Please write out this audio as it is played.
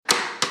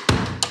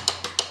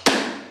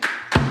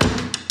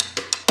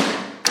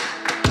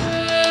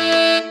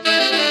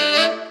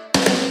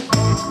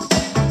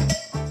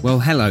Well,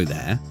 hello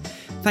there.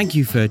 Thank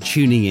you for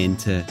tuning in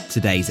to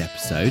today's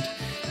episode.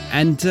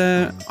 And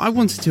I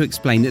wanted to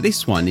explain that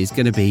this one is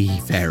going to be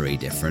very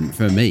different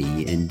for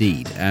me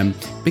indeed,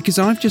 because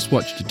I've just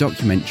watched a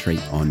documentary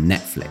on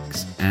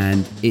Netflix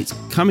and it's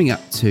coming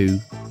up to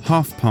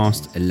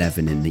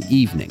 11:30 in the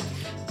evening.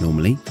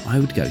 Normally, I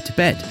would go to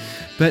bed.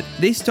 But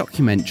this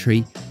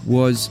documentary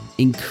was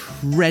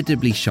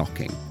incredibly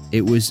shocking.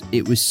 It was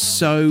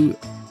so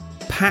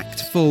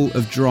packed full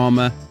of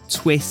drama,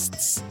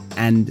 twists,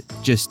 and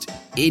just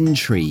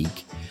intrigue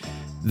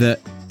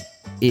that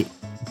it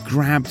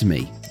grabbed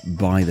me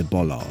by the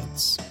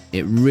bollards.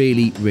 It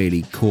really,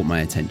 really caught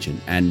my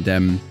attention. And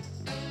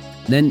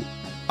then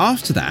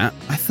after that,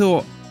 I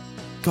thought,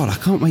 God, I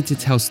can't wait to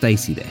tell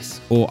Stacey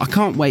this, or I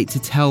can't wait to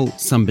tell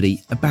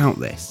somebody about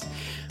this.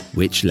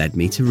 Which led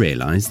me to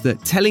realise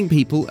that telling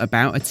people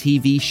about a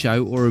TV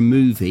show or a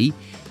movie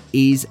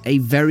is a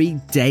very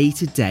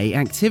day-to-day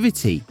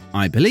activity,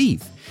 I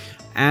believe.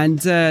 And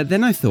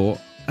then I thought,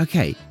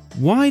 okay,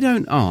 why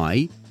don't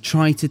I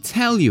try to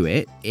tell you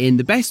it in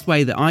the best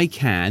way that I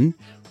can,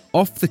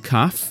 off the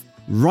cuff,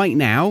 right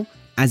now,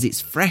 as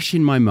it's fresh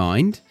in my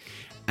mind,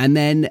 and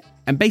then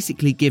I'm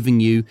basically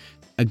giving you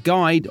a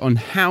guide on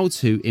how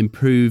to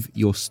improve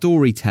your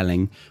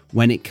storytelling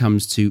when it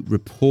comes to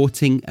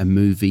reporting a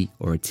movie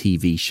or a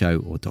TV show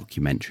or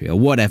documentary or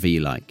whatever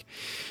you like.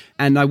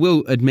 And I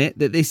will admit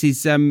that this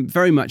is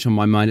very much on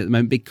my mind at the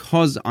moment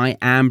because I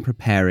am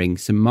preparing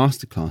some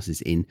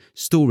masterclasses in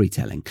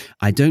storytelling.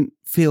 I don't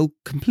feel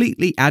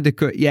completely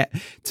adequate yet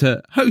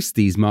to host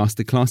these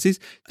masterclasses,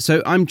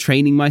 so I'm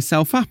training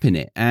myself up in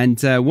it.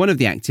 And one of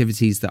the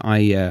activities that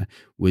I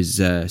was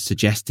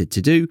suggested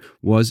to do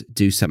was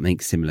do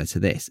something similar to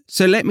this.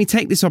 So let me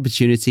take this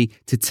opportunity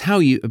to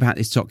tell you about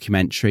this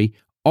documentary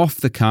off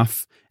the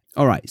cuff.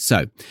 All right,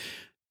 so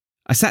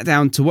I sat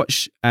down to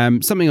watch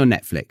something on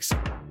Netflix.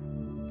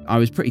 I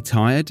was pretty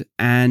tired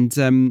and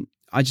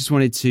I just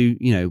wanted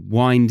to,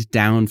 wind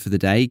down for the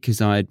day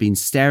because I had been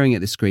staring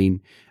at the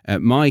screen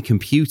at my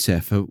computer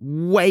for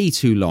way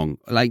too long,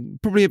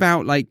 probably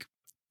about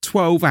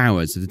 12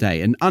 hours of the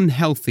day, an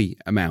unhealthy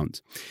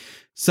amount.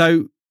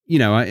 So,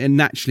 I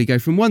naturally go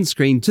from one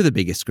screen to the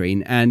bigger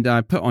screen and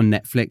I put on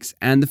Netflix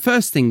and the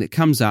first thing that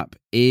comes up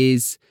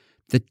is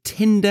The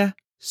Tinder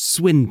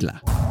Swindler.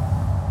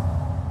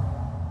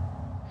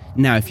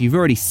 Now, if you've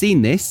already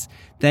seen this,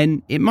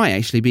 then it might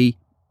actually be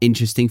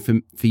interesting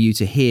for you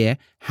to hear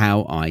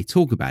how I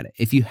talk about it.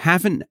 If you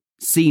haven't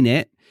seen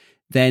it,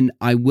 then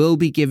I will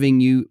be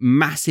giving you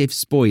massive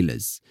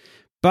spoilers.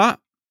 But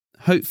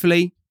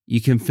hopefully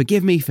you can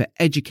forgive me for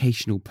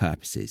educational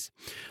purposes.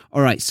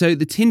 All right, so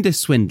The Tinder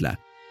Swindler.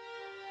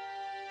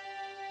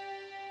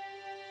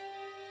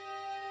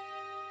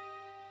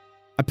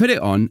 I put it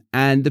on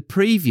and the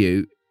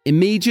preview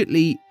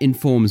immediately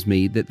informs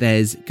me that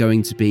there's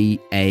going to be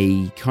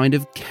a kind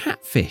of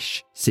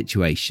catfish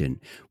situation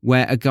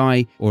where a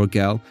guy or a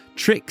girl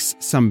tricks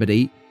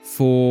somebody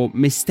for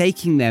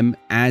mistaking them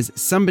as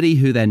somebody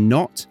who they're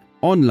not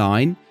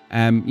online,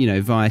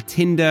 via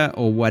Tinder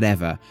or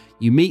whatever.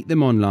 You meet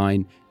them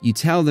online, you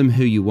tell them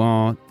who you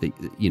are,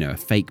 a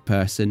fake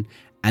person,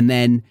 and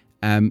then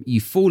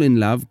you fall in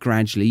love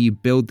gradually, you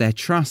build their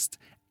trust,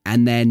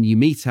 and then you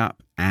meet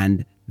up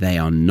and they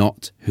are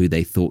not who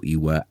they thought you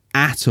were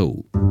at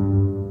all.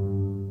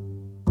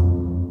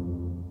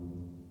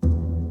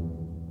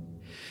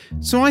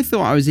 So I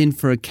thought I was in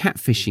for a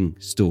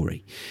catfishing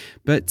story,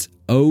 but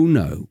oh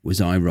no, was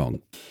I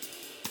wrong.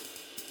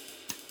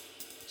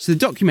 So the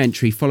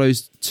documentary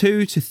follows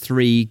 2 to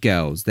 3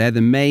 girls. They're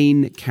the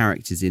main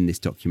characters in this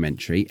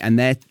documentary, and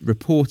they're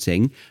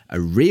reporting a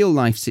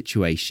real-life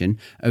situation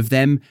of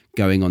them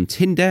going on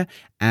Tinder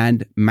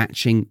and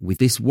matching with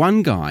this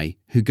one guy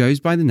who goes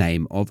by the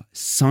name of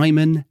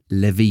Simon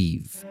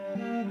Lviv.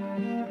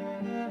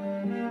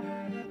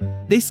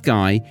 This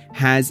guy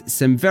has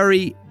some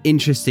very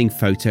interesting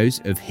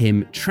photos of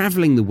him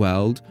traveling the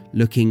world,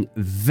 looking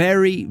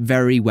very,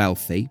 very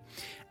wealthy,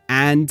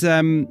 and,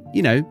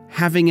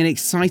 having an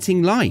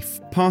exciting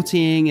life,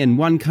 partying in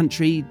one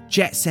country,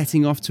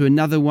 jet-setting off to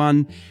another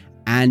one,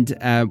 and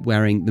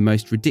wearing the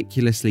most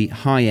ridiculously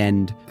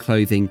high-end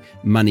clothing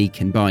money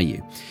can buy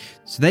you.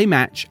 So they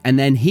match, and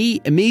then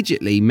he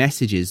immediately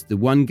messages the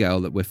one girl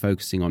that we're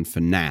focusing on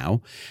for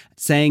now,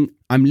 saying,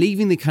 I'm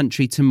leaving the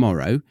country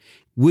tomorrow.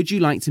 Would you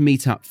like to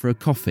meet up for a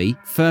coffee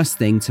first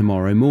thing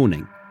tomorrow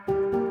morning?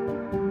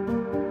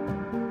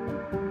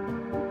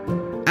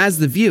 As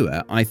the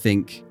viewer, I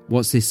think,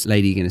 what's this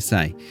lady going to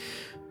say?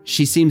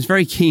 She seems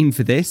very keen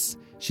for this.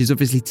 She's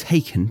obviously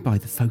taken by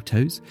the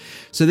photos.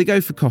 So they go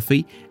for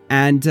coffee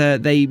and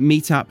they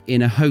meet up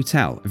in a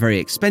hotel, a very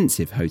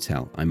expensive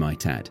hotel, I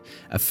might add.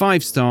 A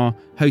 5-star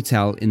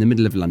hotel in the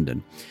middle of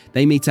London.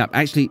 They meet up.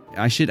 Actually,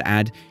 I should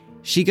add,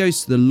 she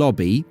goes to the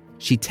lobby.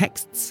 She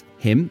texts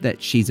him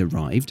that she's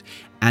arrived.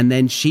 And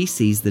then she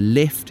sees the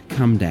lift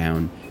come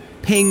down.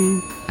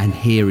 Ping, and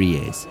here he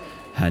is.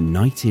 Her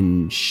knight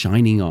in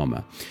shining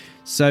armour.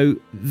 So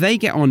they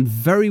get on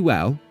very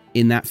well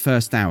in that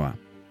first hour.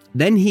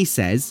 Then he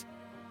says,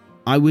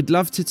 I would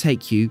love to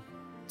take you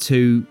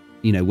to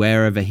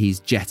wherever he's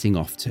jetting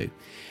off to.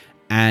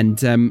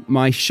 And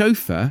my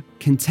chauffeur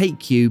can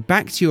take you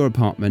back to your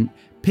apartment,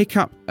 pick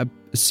up a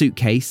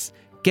suitcase,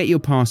 get your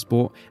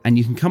passport, and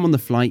you can come on the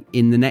flight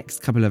in the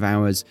next couple of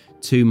hours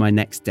to my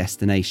next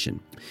destination.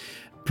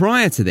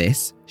 Prior to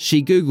this,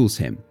 she Googles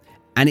him,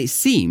 and it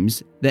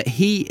seems that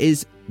he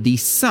is the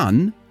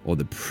son or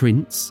the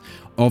prince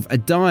of a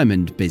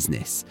diamond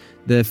business.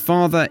 The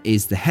father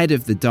is the head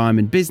of the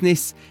diamond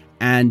business,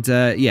 and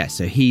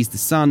so he's the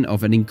son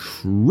of an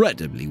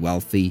incredibly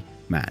wealthy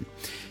man.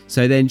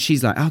 So then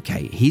she's like,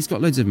 okay, he's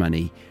got loads of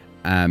money.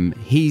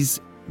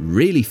 He's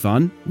really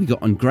fun. We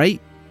got on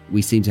great.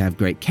 We seem to have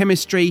great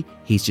chemistry.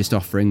 He's just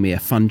offering me a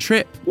fun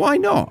trip. Why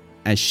not?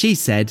 As she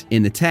said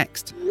in the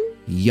text,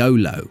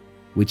 YOLO,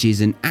 which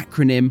is an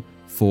acronym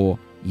for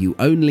You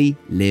Only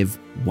Live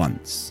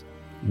Once.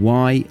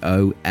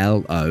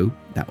 YOLO,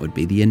 that would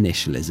be the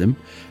initialism,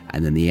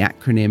 and then the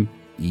acronym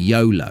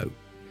YOLO.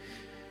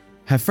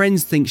 Her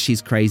friends think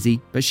she's crazy,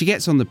 but she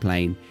gets on the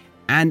plane,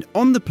 and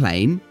on the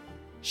plane,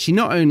 she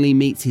not only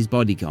meets his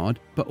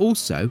bodyguard, but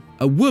also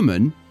a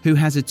woman who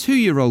has a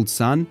 2-year-old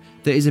son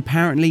that is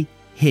apparently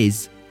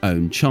his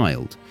own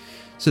child.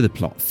 So the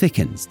plot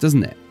thickens,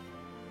 doesn't it?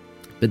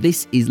 But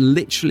this is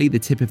literally the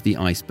tip of the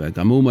iceberg.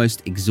 I'm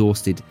almost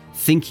exhausted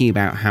thinking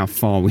about how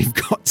far we've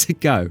got to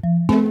go.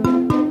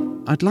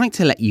 I'd like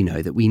to let you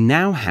know that we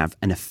now have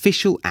an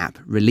official app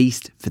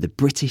released for the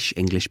British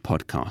English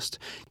podcast.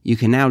 You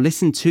can now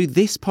listen to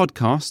this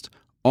podcast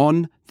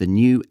on the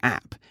new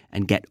app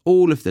and get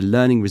all of the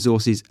learning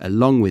resources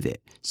along with it.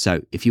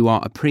 So if you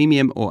are a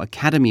premium or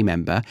academy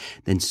member,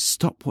 then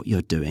stop what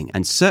you're doing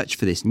and search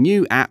for this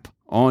new app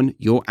on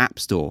your app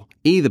store,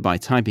 either by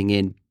typing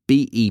in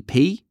BEP,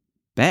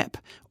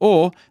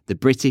 or the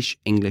British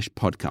English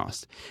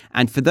Podcast.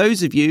 And for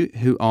those of you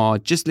who are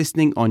just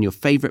listening on your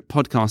favourite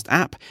podcast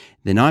app,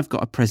 then I've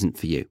got a present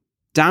for you.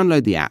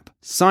 Download the app,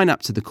 sign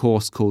up to the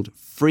course called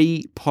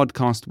Free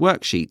Podcast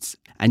Worksheets,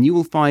 and you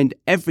will find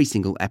every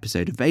single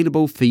episode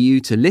available for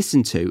you to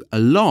listen to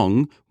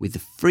along with the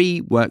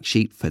free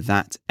worksheet for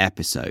that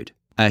episode.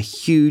 A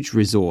huge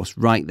resource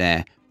right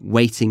there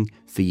waiting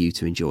for you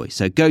to enjoy.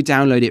 So go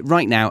download it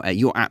right now at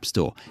your app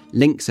store.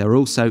 Links are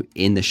also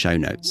in the show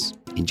notes.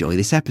 Enjoy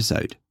this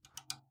episode.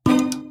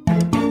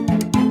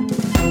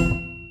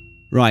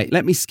 Right,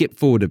 let me skip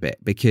forward a bit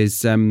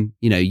because,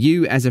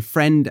 you as a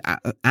friend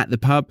at the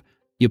pub,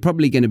 you're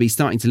probably going to be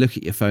starting to look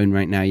at your phone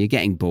right now. You're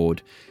getting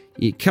bored.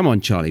 Come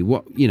on, Charlie,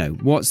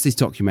 what's this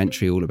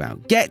documentary all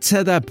about? Get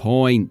to the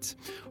point.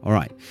 All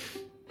right.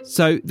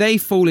 So they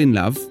fall in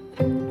love.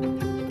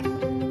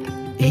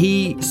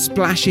 He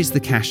splashes the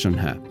cash on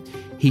her.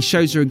 He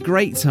shows her a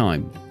great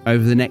time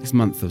over the next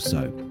month or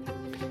so.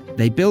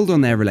 They build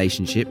on their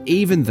relationship,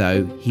 even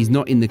though he's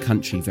not in the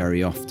country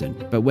very often.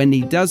 But when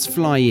he does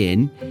fly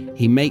in,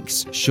 he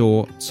makes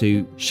sure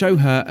to show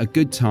her a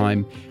good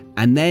time,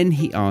 and then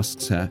he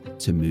asks her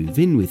to move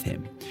in with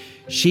him.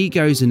 She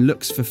goes and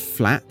looks for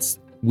flats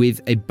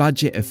with a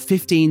budget of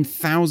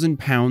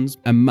 £15,000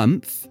 a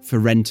month for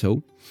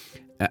rental,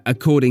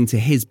 according to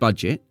his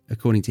budget.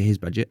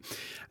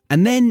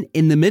 And then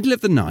in the middle of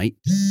the night,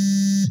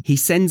 he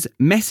sends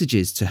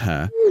messages to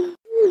her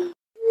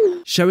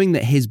showing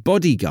that his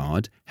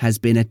bodyguard has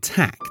been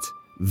attacked,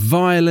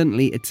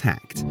 violently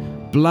attacked,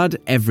 blood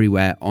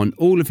everywhere on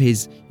all of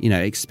his,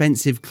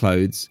 expensive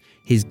clothes.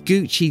 His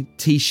Gucci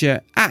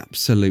t-shirt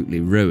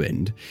absolutely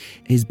ruined.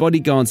 His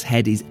bodyguard's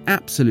head is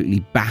absolutely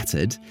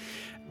battered.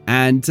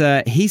 And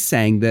he's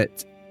saying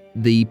that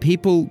the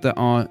people that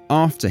are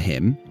after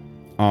him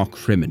are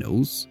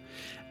criminals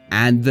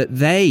and that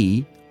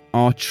they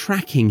are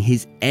tracking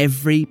his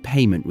every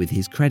payment with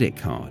his credit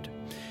card.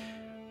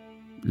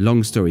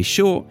 Long story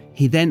short,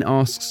 he then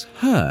asks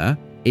her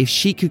if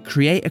she could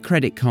create a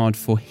credit card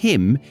for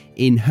him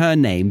in her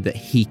name that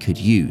he could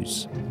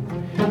use.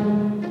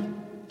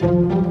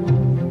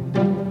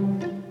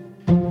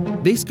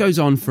 This goes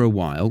on for a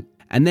while,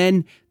 and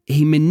then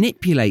he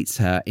manipulates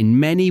her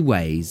in many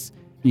ways,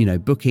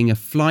 booking a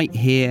flight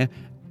here,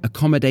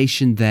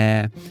 accommodation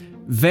there,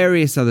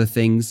 various other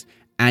things,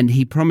 and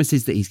he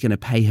promises that he's going to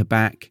pay her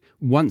back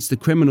once the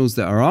criminals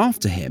that are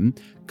after him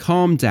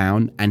calm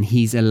down and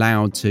he's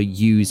allowed to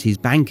use his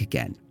bank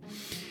again.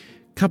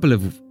 A couple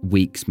of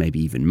weeks, maybe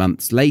even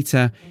months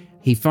later,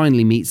 he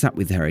finally meets up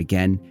with her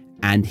again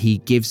and he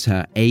gives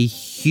her a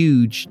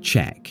huge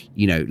check,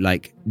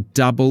 like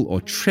double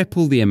or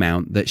triple the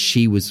amount that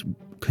she was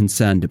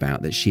concerned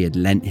about that she had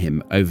lent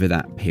him over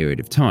that period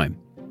of time.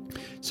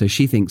 So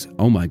she thinks,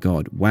 oh my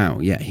God, wow,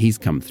 yeah, he's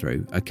come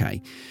through.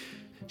 Okay.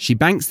 She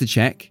banks the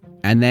check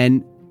and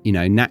then,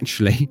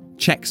 naturally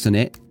checks on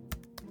it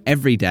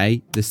every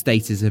day, the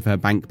status of her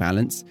bank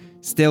balance.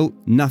 Still,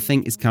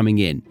 nothing is coming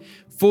in.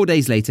 4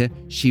 days later,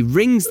 she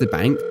rings the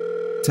bank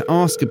to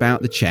ask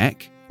about the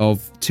check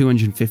of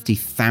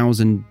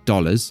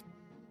 $250,000.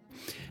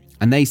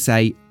 And they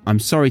say, I'm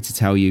sorry to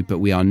tell you, but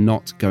we are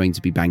not going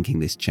to be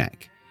banking this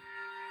check.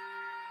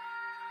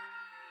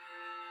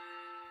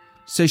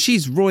 So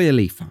she's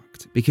royally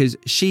fucked because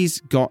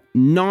she's got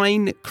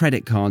 9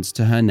 credit cards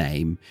to her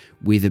name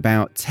with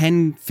about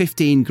 10,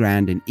 15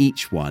 grand in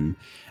each one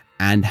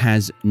and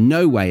has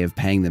no way of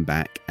paying them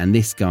back. And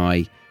this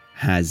guy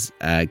has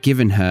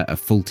given her a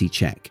faulty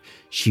check.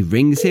 She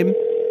rings him.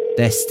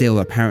 They're still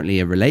apparently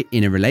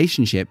in a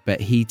relationship, but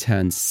he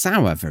turns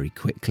sour very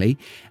quickly.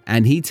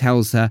 And he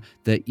tells her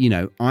that,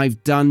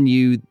 I've done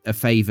you a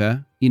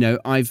favor.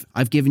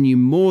 I've given you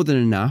more than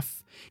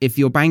enough. If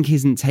your bank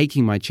isn't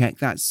taking my check,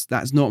 that's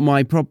not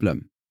my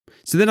problem.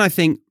 So then I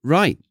think,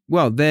 right,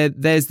 well,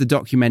 there's the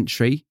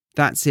documentary.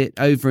 That's it,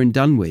 over and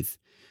done with.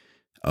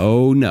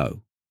 Oh,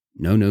 no.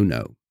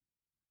 No.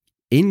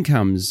 In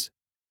comes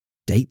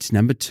date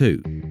number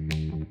 2.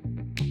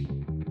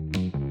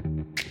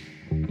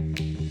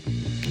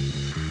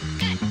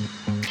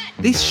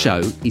 This show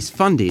is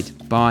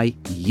funded by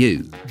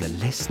you, the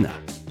listener.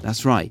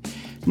 That's right.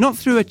 Not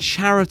through a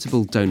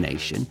charitable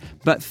donation,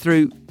 but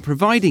through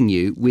providing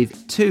you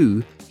with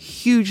 2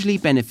 hugely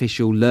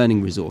beneficial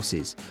learning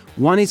resources.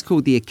 One is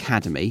called the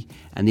Academy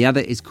and the other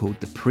is called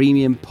the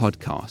Premium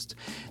Podcast.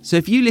 So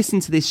if you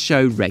listen to this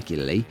show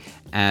regularly,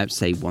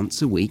 say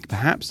once a week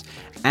perhaps,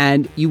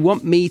 and you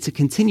want me to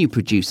continue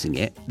producing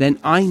it, then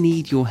I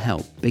need your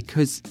help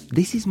because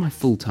this is my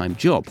full-time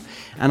job.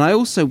 And I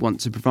also want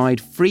to provide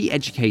free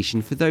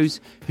education for those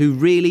who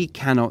really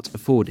cannot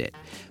afford it.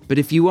 But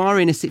if you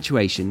are in a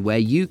situation where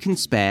you can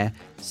spare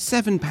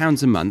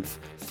 £7 a month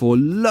for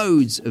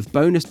loads of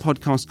bonus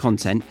podcast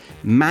content,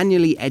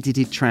 manually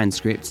edited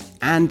transcripts,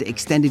 and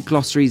extended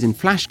glossaries and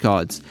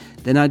flashcards,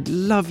 then I'd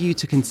love you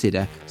to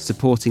consider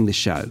supporting the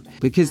show,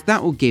 because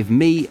that will give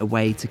me a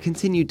way to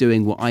continue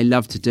doing what I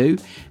love to do,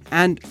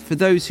 and for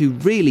those who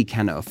really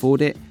cannot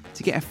afford it,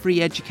 to get a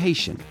free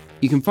education.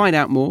 You can find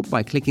out more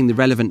by clicking the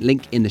relevant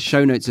link in the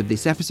show notes of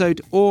this episode,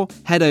 or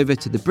head over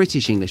to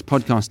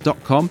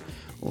thebritishenglishpodcast.com,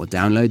 or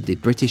download the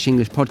British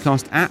English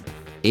Podcast app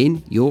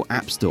in your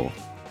app store.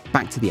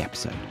 Back to the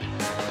episode.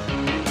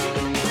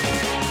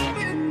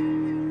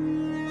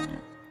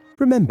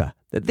 Remember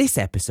that this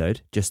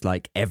episode, just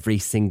like every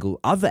single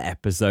other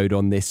episode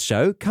on this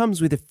show,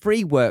 comes with a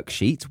free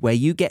worksheet where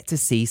you get to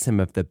see some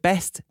of the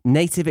best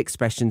native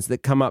expressions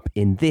that come up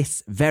in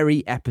this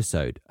very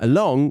episode,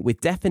 along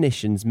with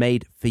definitions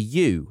made for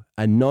you,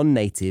 a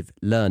non-native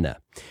learner.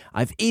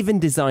 I've even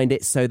designed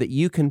it so that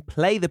you can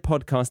play the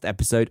podcast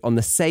episode on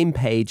the same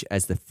page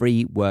as the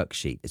free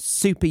worksheet. It's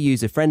super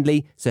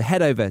user-friendly, so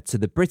head over to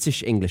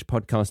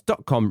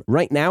thebritishenglishpodcast.com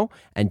right now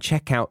and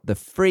check out the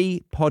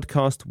free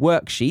podcast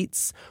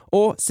worksheets,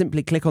 or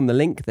simply click on the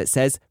link that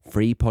says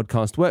free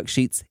podcast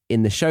worksheets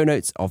in the show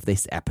notes of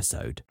this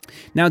episode.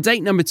 Now,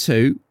 date number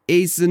 2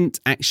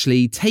 isn't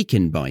actually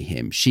taken by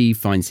him. She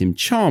finds him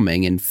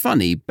charming and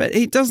funny, but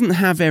it doesn't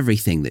have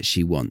everything that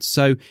she wants.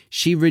 So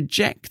she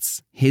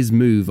rejects his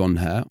move on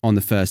her on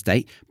the first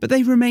date, but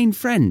they remain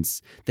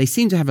friends. They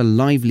seem to have a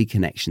lively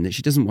connection that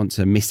she doesn't want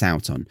to miss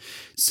out on.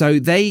 So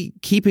they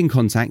keep in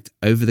contact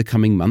over the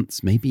coming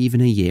months, maybe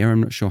even a year.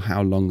 I'm not sure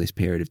how long this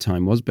period of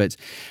time was, but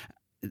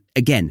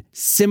again,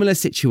 similar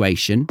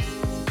situation.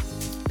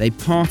 They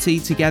party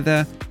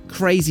together,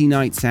 crazy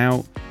nights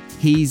out.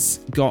 He's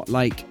got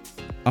like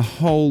a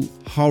whole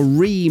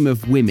harem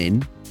of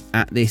women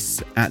at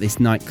this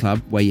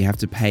nightclub where you have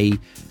to pay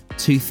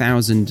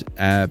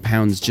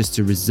 £2,000 just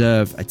to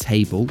reserve a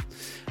table.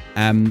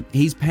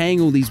 He's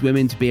paying all these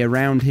women to be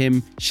around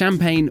him,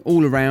 champagne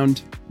all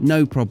around,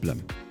 no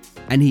problem.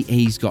 And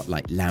he's got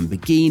like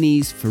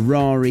Lamborghinis,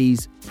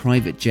 Ferraris,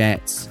 private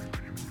jets,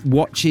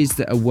 watches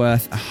that are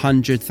worth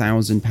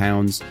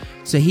 £100,000.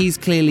 So he's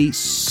clearly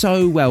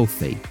so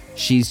wealthy.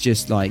 She's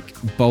just like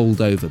bowled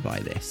over by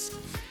this.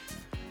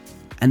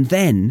 And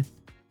then,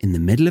 in the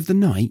middle of the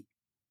night,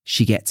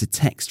 she gets a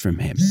text from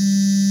him.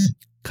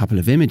 A couple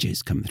of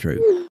images come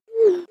through.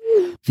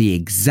 The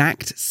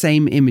exact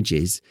same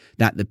images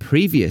that the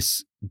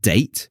previous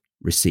date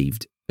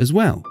received as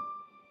well.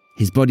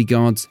 His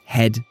bodyguard's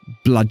head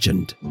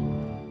bludgeoned.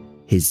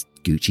 His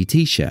Gucci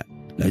t-shirt,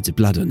 loads of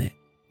blood on it.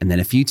 And then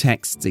a few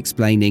texts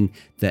explaining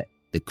that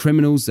the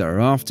criminals that are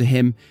after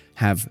him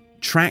have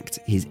tracked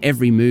his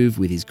every move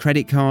with his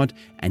credit card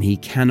and he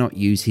cannot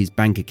use his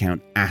bank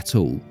account at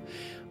all.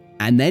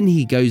 And then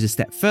he goes a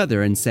step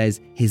further and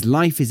says his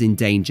life is in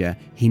danger.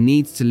 He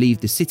needs to leave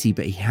the city,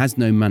 but he has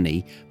no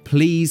money.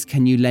 Please,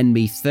 can you lend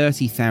me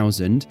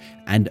 30,000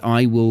 and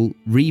I will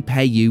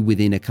repay you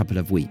within a couple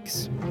of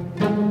weeks.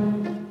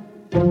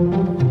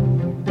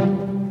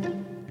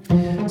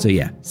 So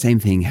yeah, same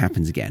thing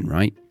happens again,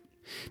 right?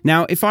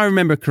 Now, if I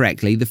remember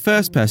correctly, the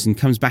first person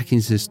comes back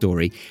into the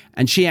story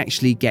and she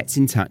actually gets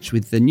in touch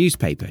with the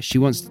newspaper. She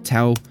wants to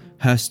tell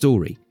her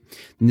story.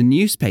 And the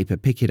newspaper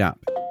pick it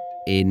up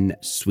in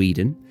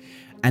Sweden,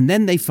 and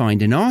then they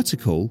find an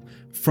article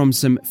from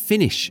some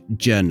Finnish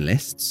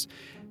journalists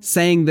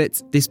saying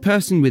that this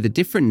person with a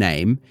different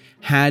name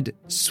had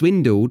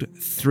swindled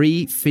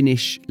 3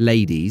 Finnish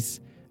ladies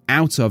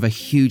out of a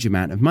huge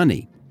amount of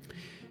money.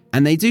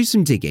 And they do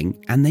some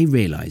digging and they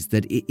realise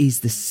that it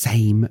is the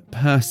same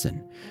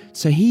person.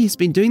 So he has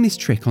been doing this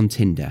trick on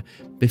Tinder,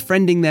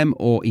 befriending them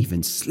or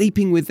even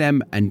sleeping with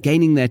them and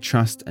gaining their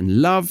trust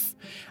and love,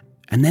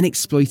 and then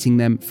exploiting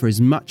them for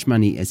as much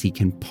money as he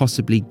can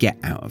possibly get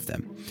out of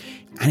them.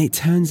 And it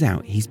turns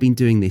out he's been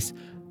doing this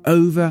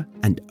over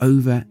and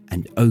over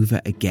and over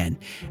again.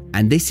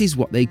 And this is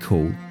what they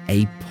call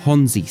a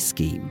Ponzi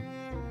scheme.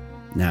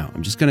 Now,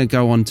 I'm just going to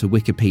go on to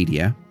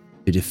Wikipedia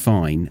to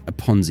define a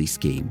Ponzi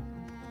scheme.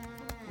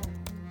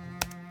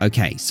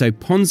 Okay, so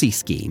Ponzi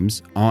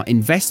schemes are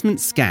investment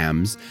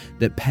scams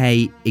that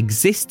pay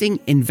existing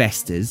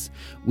investors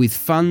with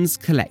funds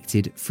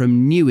collected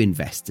from new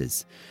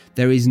investors.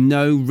 There is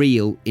no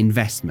real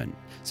investment.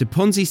 So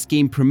Ponzi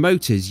scheme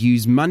promoters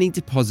use money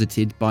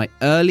deposited by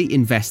early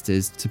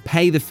investors to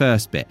pay the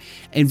first bit.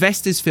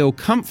 Investors feel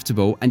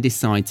comfortable and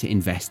decide to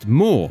invest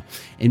more.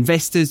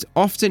 Investors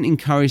often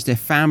encourage their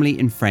family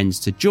and friends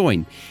to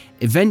join.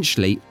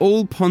 Eventually,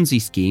 all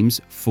Ponzi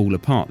schemes fall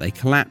apart. They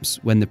collapse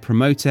when the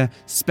promoter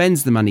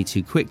spends the money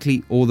too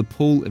quickly or the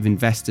pool of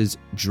investors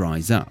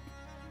dries up.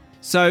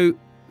 So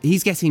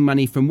he's getting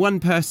money from one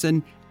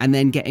person and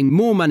then getting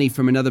more money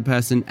from another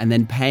person and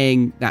then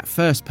paying that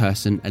first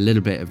person a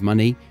little bit of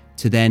money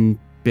to then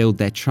build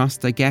their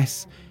trust, I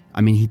guess.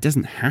 I mean, he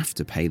doesn't have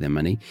to pay them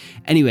money.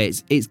 Anyway,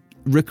 it's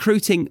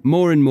recruiting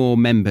more and more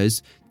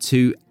members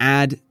to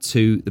add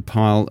to the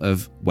pile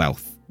of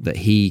wealth that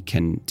he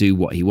can do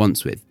what he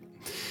wants with.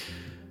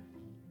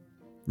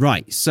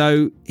 Right,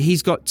 so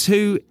he's got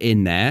two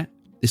in there.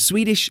 The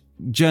Swedish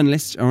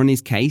journalists are on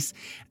his case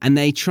and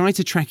they try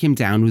to track him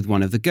down with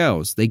one of the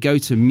girls. They go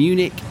to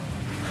Munich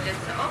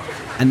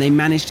and they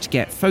manage to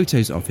get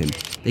photos of him.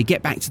 They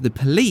get back to the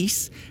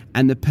police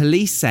and the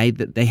police say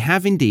that they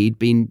have indeed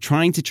been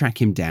trying to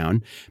track him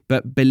down,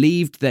 but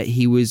believed that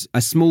he was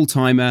a small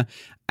timer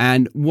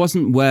and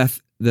wasn't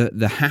worth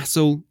the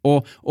hassle,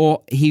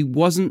 or he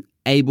wasn't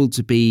able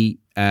to be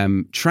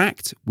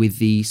tracked with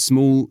the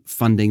small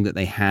funding that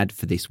they had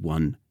for this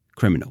one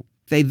criminal.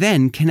 They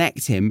then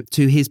connect him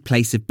to his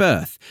place of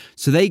birth.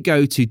 So they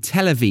go to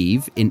Tel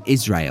Aviv in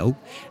Israel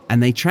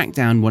and they track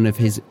down one of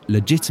his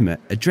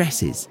legitimate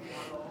addresses.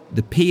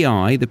 The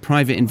PI, the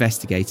private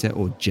investigator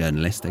or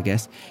journalist, I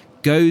guess,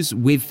 goes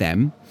with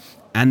them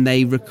and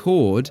they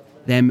record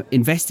them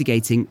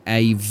investigating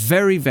a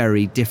very,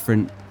 very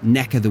different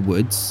neck of the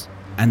woods.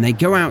 And they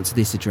go out to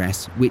this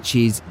address, which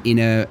is in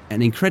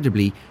an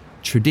incredibly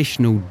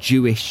traditional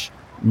Jewish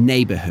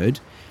neighbourhood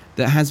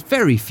that has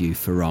very few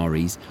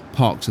Ferraris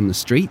parked on the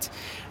street.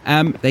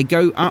 They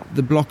go up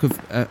the block of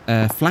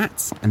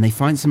flats and they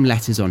find some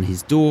letters on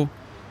his door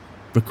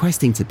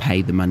requesting to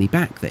pay the money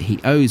back that he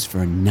owes for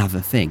another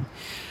thing.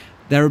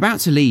 They're about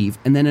to leave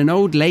and then an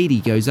old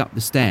lady goes up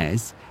the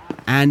stairs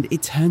and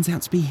it turns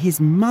out to be his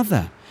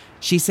mother.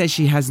 She says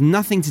she has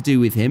nothing to do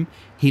with him.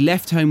 He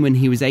left home when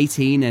he was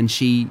 18 and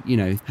she,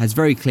 has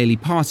very clearly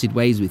parted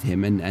ways with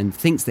him and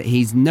thinks that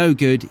he's no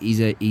good,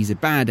 he's a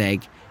bad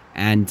egg.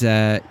 And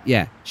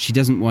she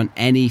doesn't want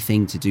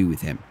anything to do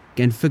with him.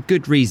 And for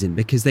good reason,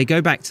 because they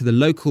go back to the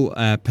local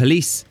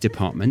police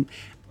department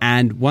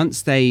and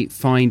once they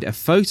find a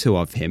photo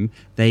of him,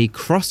 they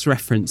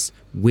cross-reference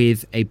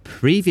with a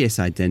previous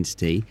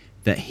identity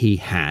that he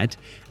had.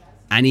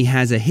 And he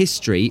has a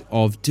history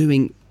of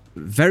doing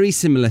very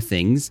similar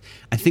things.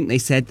 I think they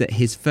said that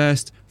his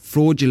first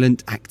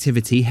fraudulent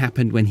activity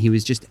happened when he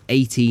was just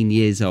 18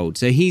 years old.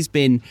 So he's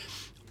been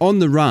on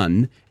the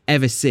run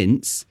ever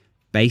since,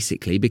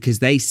 basically, because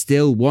they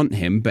still want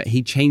him, but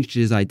he changed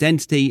his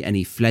identity and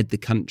he fled the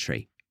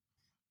country.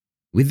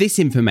 With this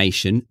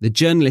information, the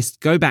journalists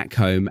go back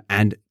home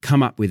and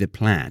come up with a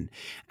plan.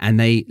 And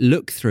they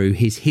look through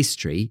his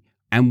history.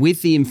 And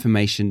with the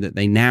information that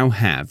they now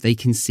have, they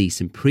can see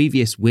some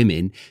previous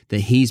women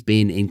that he's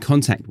been in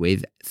contact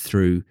with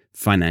through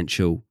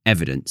financial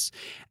evidence.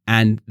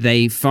 And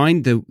they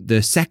find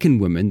the second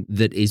woman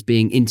that is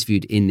being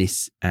interviewed in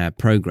this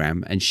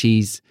program, and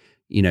she's,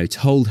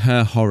 told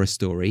her horror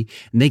story.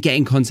 And they get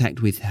in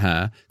contact with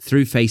her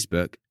through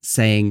Facebook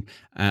saying,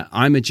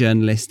 I'm a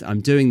journalist, I'm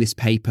doing this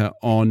paper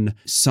on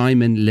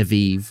Simon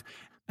Lviv.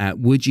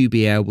 Would you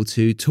be able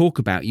to talk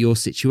about your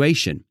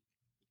situation?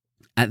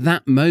 At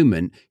that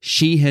moment,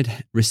 she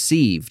had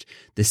received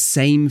the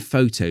same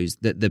photos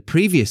that the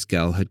previous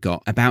girl had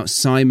got about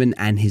Simon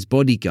and his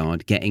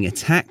bodyguard getting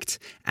attacked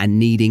and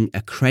needing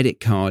a credit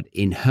card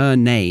in her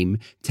name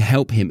to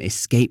help him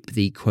escape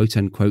the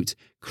quote-unquote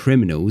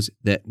criminals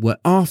that were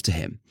after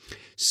him.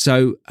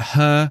 So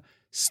her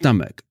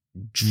stomach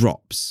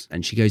drops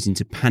and she goes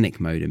into panic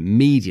mode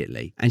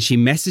immediately. And she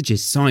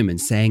messages Simon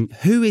saying,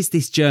 who is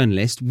this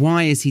journalist?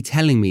 Why is he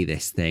telling me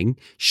this thing?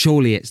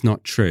 Surely it's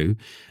not true.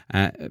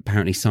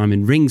 Apparently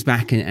Simon rings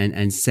back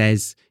and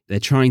says,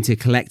 they're trying to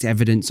collect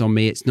evidence on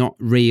me. It's not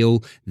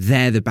real.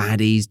 They're the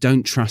baddies.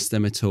 Don't trust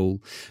them at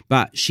all.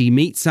 But she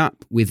meets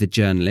up with the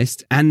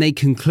journalist and they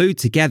conclude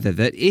together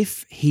that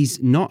if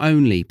he's not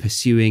only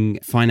pursuing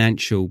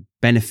financial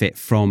benefit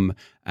from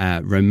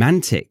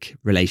romantic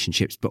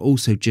relationships, but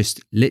also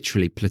just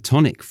literally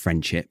platonic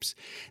friendships,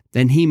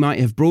 then he might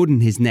have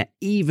broadened his net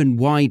even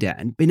wider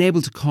and been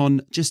able to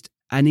con just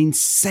an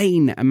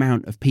insane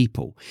amount of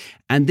people.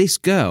 And this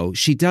girl,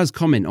 she does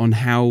comment on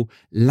how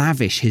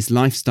lavish his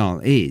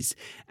lifestyle is.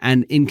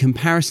 And in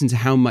comparison to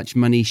how much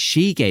money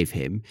she gave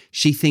him,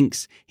 she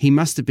thinks he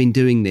must have been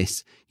doing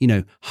this,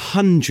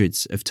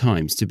 hundreds of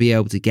times to be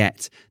able to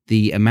get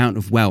the amount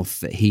of wealth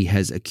that he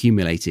has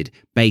accumulated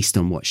based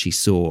on what she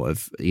saw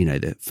of,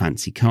 the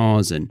fancy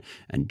cars and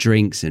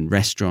drinks and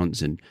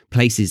restaurants and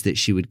places that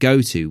she would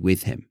go to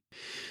with him.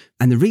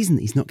 And the reason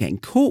that he's not getting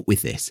caught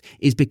with this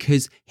is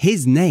because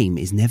his name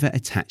is never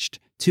attached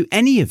to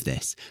any of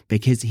this,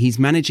 because he's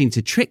managing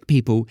to trick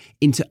people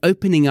into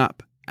opening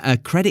up a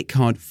credit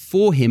card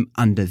for him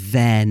under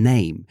their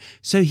name.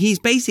 So he's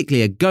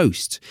basically a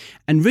ghost.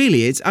 And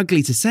really, it's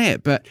ugly to say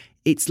it, but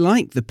it's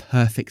like the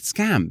perfect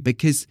scam,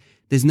 because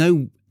there's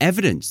no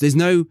evidence, there's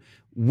no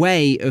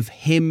way of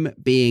him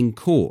being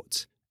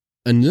caught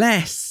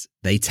unless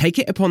they take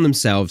it upon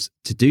themselves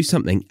to do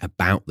something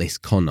about this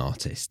con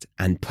artist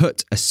and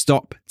put a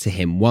stop to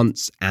him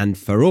once and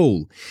for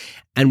all.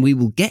 And we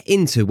will get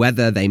into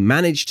whether they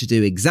manage to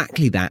do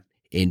exactly that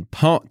in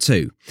part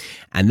 2.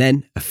 And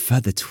then a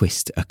further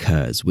twist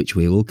occurs, which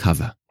we will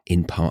cover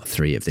in part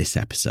 3 of this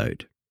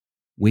episode.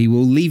 We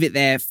will leave it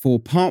there for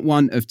part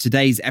 1 of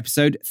today's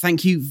episode.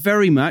 Thank you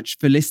very much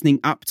for listening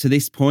up to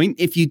this point.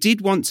 If you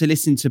did want to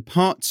listen to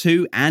part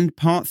 2 and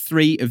part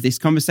 3 of this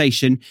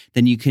conversation,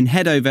 then you can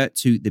head over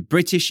to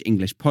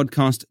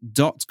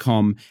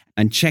thebritishenglishpodcast.com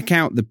and check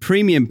out the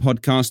Premium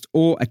Podcast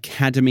or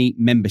Academy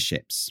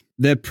memberships.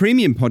 The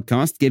Premium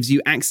Podcast gives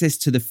you access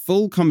to the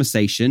full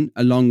conversation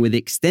along with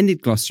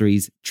extended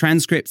glossaries,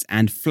 transcripts,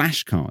 and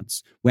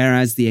flashcards,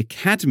 whereas the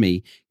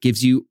Academy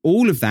gives you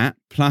all of that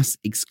plus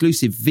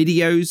exclusive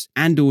videos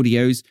and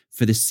audios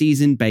for the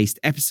season-based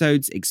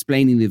episodes,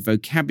 explaining the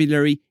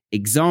vocabulary,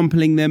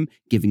 exampling them,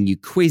 giving you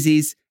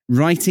quizzes,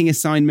 writing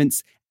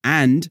assignments,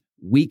 and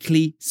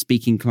weekly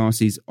speaking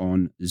classes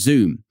on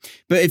Zoom.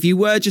 But if you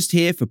were just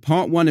here for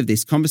part 1 of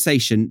this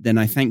conversation, then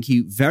I thank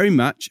you very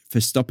much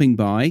for stopping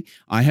by.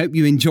 I hope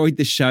you enjoyed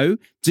the show.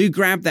 Do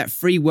grab that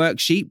free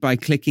worksheet by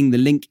clicking the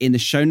link in the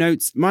show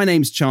notes. My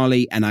name's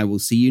Charlie, and I will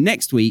see you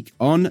next week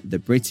on the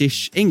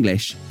British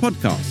English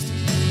Podcast.